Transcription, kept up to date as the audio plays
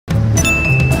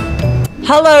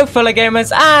Hello fellow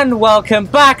gamers and welcome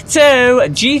back to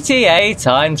GTA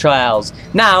Time Trials.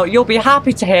 Now you'll be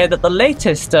happy to hear that the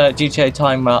latest GTA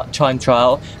Time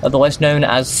Trial, otherwise known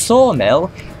as Sawmill,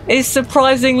 is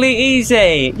surprisingly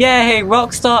easy. Yay,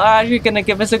 Rockstar are actually going to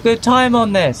give us a good time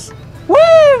on this.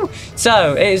 Woo!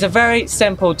 So it is a very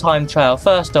simple time trial.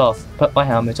 First off, put my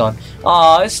helmet on.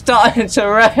 Oh, it's starting to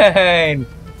rain.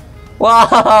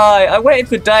 Why? I waited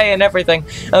for day and everything.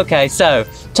 Okay, so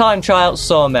time trial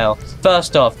Sawmill.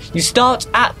 First off, you start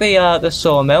at the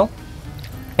sawmill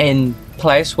in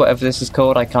place, whatever this is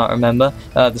called, I can't remember,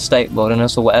 the state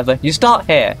wilderness or whatever. You start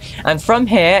here, and from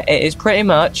here it is pretty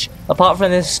much, apart from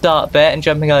this start bit and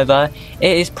jumping over,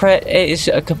 it is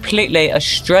completely a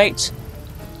straight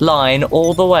line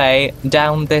all the way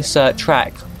down this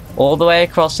track, all the way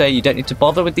across here. You don't need to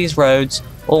bother with these roads,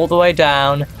 all the way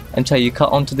down until you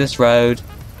cut onto this road,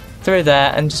 through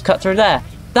there, and just cut through there.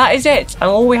 That is it, and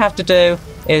all we have to do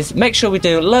is make sure we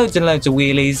do loads and loads of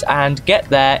wheelies and get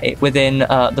there within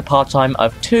the part time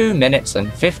of 2 minutes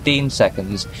and 15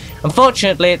 seconds.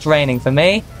 Unfortunately, it's raining for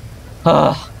me.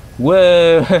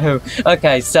 Whoa.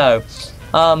 Okay, so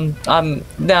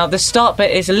now the start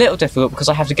bit is a little difficult because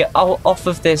I have to get off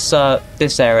of this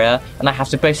this area, and I have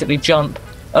to basically jump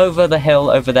over the hill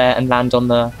over there and land on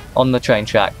the train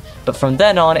track. But from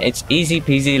then on, it's easy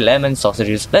peasy lemon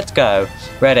sausages. Let's go.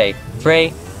 Ready?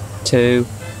 3, 2,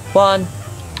 1,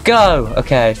 go!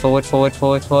 Okay, forward, forward,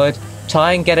 forward, forward.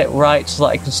 Try and get it right so that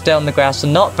I can stay on the grass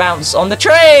and not bounce on the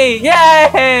tree!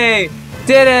 Yay!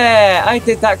 Did it! I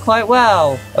did that quite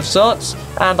well, of sorts.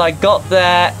 And I got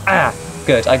there.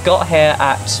 Good. I got here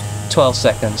at 12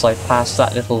 seconds. I passed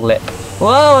that little lip.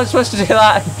 Whoa, I'm supposed to do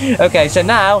that. Okay, so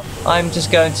now I'm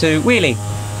just going to wheelie.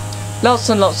 Lots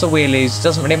and lots of wheelies.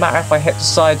 Doesn't really matter if I hit the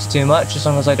sides too much, as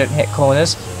long as I don't hit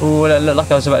corners. Ooh, it looked like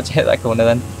I was about to hit that corner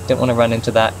then. Didn't want to run into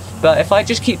that. But if I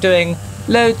just keep doing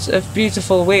loads of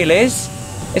beautiful wheelies,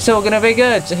 it's all going to be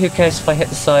good. Who cares if I hit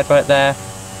the side right there?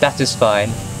 That is fine.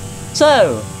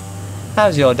 So,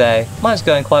 how's your day? Mine's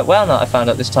going quite well now. I found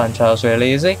out this time trial's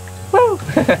really easy. Woo!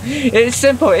 It's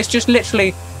simple. It's just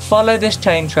literally follow this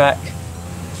train track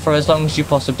for as long as you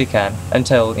possibly can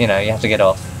until, you know, you have to get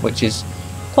off, which is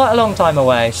quite a long time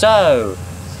away. So,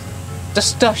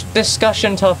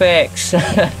 discussion topics.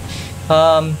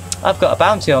 I've got a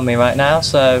bounty on me right now,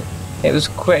 so it was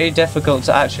pretty difficult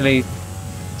to actually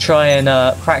try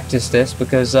and practice this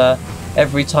because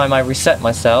every time I reset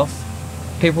myself,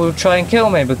 people would try and kill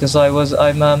me because they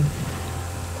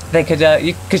could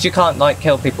because you can't like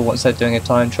kill people once they're doing a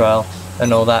time trial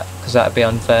and all that because that'd be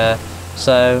unfair.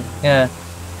 So yeah,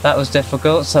 that was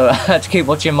difficult. So I had to keep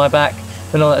watching my back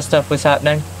when all that stuff was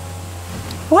happening.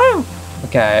 Woo!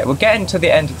 Okay, we're getting to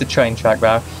the end of the train track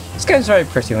now. This game's very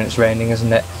pretty when it's raining,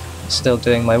 isn't it? Still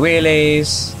doing my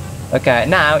wheelies. Okay,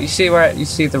 now you see where you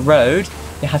see the road.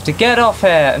 You have to get off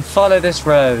here and follow this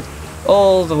road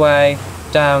all the way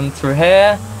down through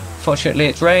here. Fortunately,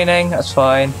 it's raining. That's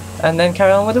fine. And then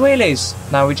carry on with the wheelies.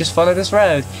 Now we just follow this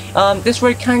road. This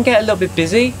road can get a little bit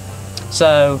busy.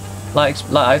 So, like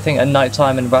I think at night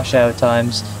time and rush hour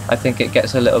times, I think it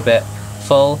gets a little bit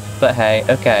full. But hey,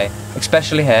 okay.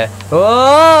 Especially here.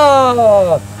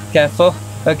 Whoa! Careful.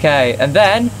 Okay, and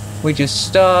then we just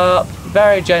stop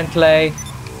very gently,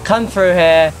 come through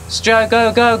here, go,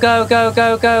 go, go, go, go,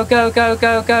 go, go, go, go,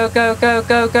 go, go, go, go,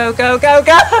 go, go, go, go,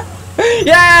 go!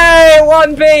 Yay!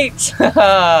 1 beat!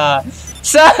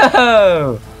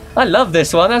 So, I love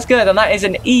this one. That's good, and that is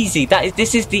an easy.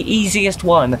 This is the easiest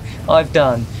one I've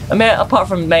done. I mean, apart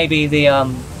from maybe the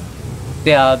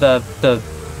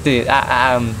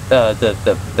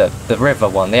river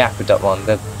one, the aqueduct one,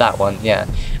 that one, yeah.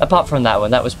 Apart from that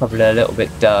one, that was probably a little bit,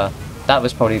 that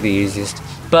was probably the easiest.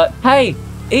 But hey,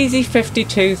 easy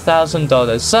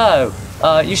 $52,000. So,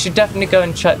 you should definitely go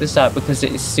and check this out because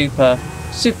it is super,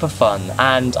 super fun.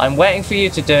 And I'm waiting for you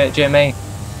to do it, Jimmy.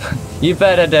 You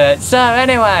better do it. So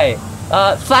anyway,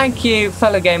 thank you,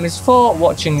 fellow gamers, for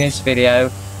watching this video.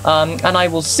 And I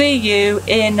will see you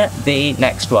in the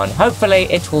next one. Hopefully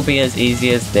it will be as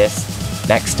easy as this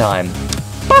next time.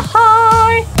 Bye!